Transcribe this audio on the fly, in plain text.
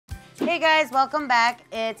Hey guys, welcome back.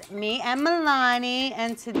 It's me and Meilani,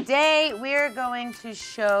 and today we're going to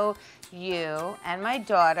show you and my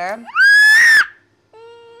daughter.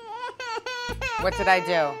 What did I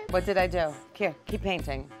do? What did I do? Here, keep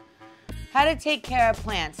painting. How to take care of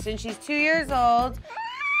plants. Since she's 2 years old.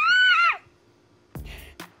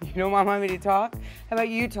 You don't want me to talk? How about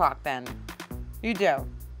you talk then? You do.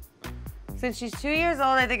 Since she's 2 years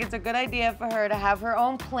old, I think it's a good idea for her to have her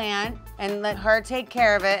own plant and let her take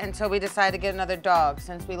care of it until we decide to get another dog.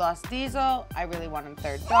 Since we lost Diesel, I really want a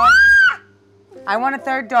third dog. I want a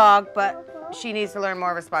third dog, but she needs to learn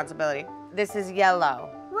more responsibility. This is Yellow.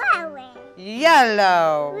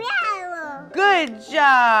 Yellow. Yellow. Good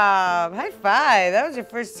job. High five. That was your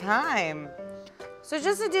first time. So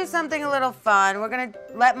just to do something a little fun, we're going to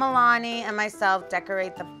let Meilani and myself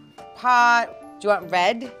decorate the pot. Do you want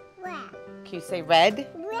red? Red. Can you say red?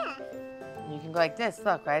 Red. You can go like this.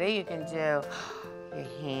 Look, ready? You can do your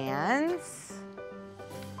hands.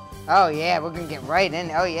 Oh, yeah. We're going to get right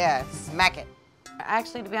in. Oh, yeah. Smack it.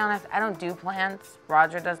 Actually, to be honest, I don't do plants.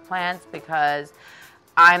 Roger does plants because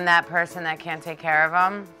I'm that person that can't take care of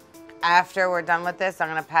them. After we're done with this, I'm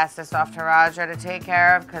going to pass this off to Roger to take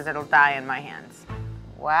care of because it'll die in my hands.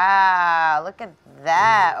 Wow, look at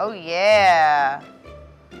that. Oh, yeah.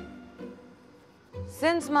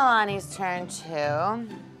 Since Meilani's turn 2,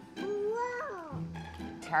 Whoa.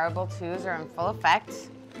 terrible 2s are in full effect.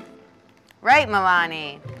 Right,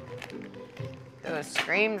 Meilani? Those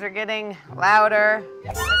screams are getting louder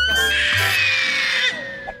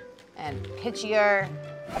and pitchier.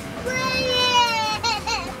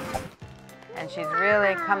 And she's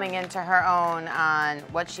really coming into her own on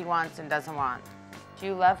what she wants and doesn't want. Do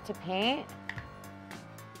you love to paint?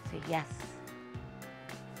 Say yes.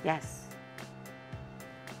 Yes.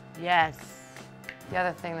 Yes. The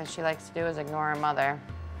other thing that she likes to do is ignore her mother.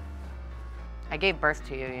 I gave birth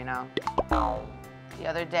to you, you know. The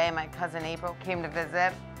other day, my cousin April came to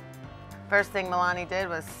visit. First thing Meilani did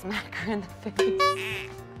was smack her in the face.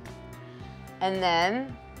 And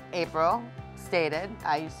then April stated,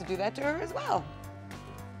 I used to do that to her as well.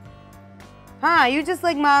 Huh, you just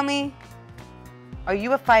like mommy? Are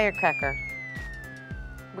you a firecracker?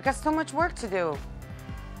 We got so much work to do.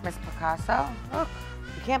 Miss Picasso, look,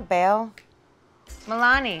 you can't bail.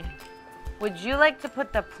 Meilani, would you like to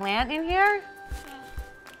put the plant in here?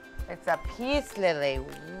 It's a peace lily.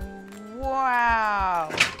 Wow.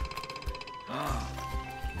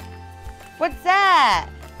 What's that?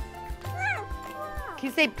 Can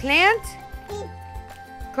you say plant?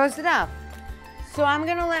 Close enough. So I'm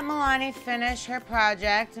gonna let Meilani finish her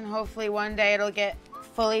project and hopefully one day it'll get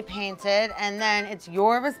fully painted, and then it's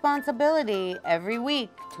your responsibility every week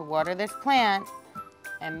to water this plant,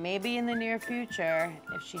 and maybe in the near future,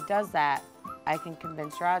 if she does that, I can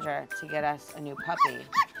convince Roger to get us a new puppy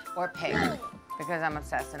or pig, because I'm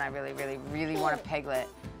obsessed and I really, really, really want a piglet.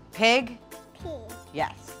 Pig? Pig.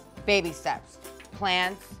 Yes. Baby steps.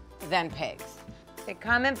 Plants, then pigs. Okay,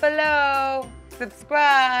 comment below.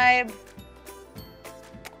 Subscribe.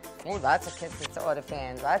 Oh, lots of kisses to all the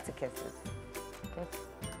fans. Lots of kisses. Okay.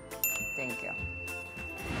 Thank you.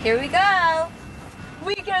 Here we go.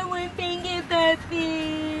 We got one finger puppet.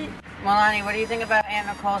 Meilani, what do you think about Aunt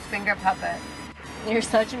Nicole's finger puppet? You're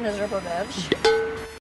such a miserable bitch.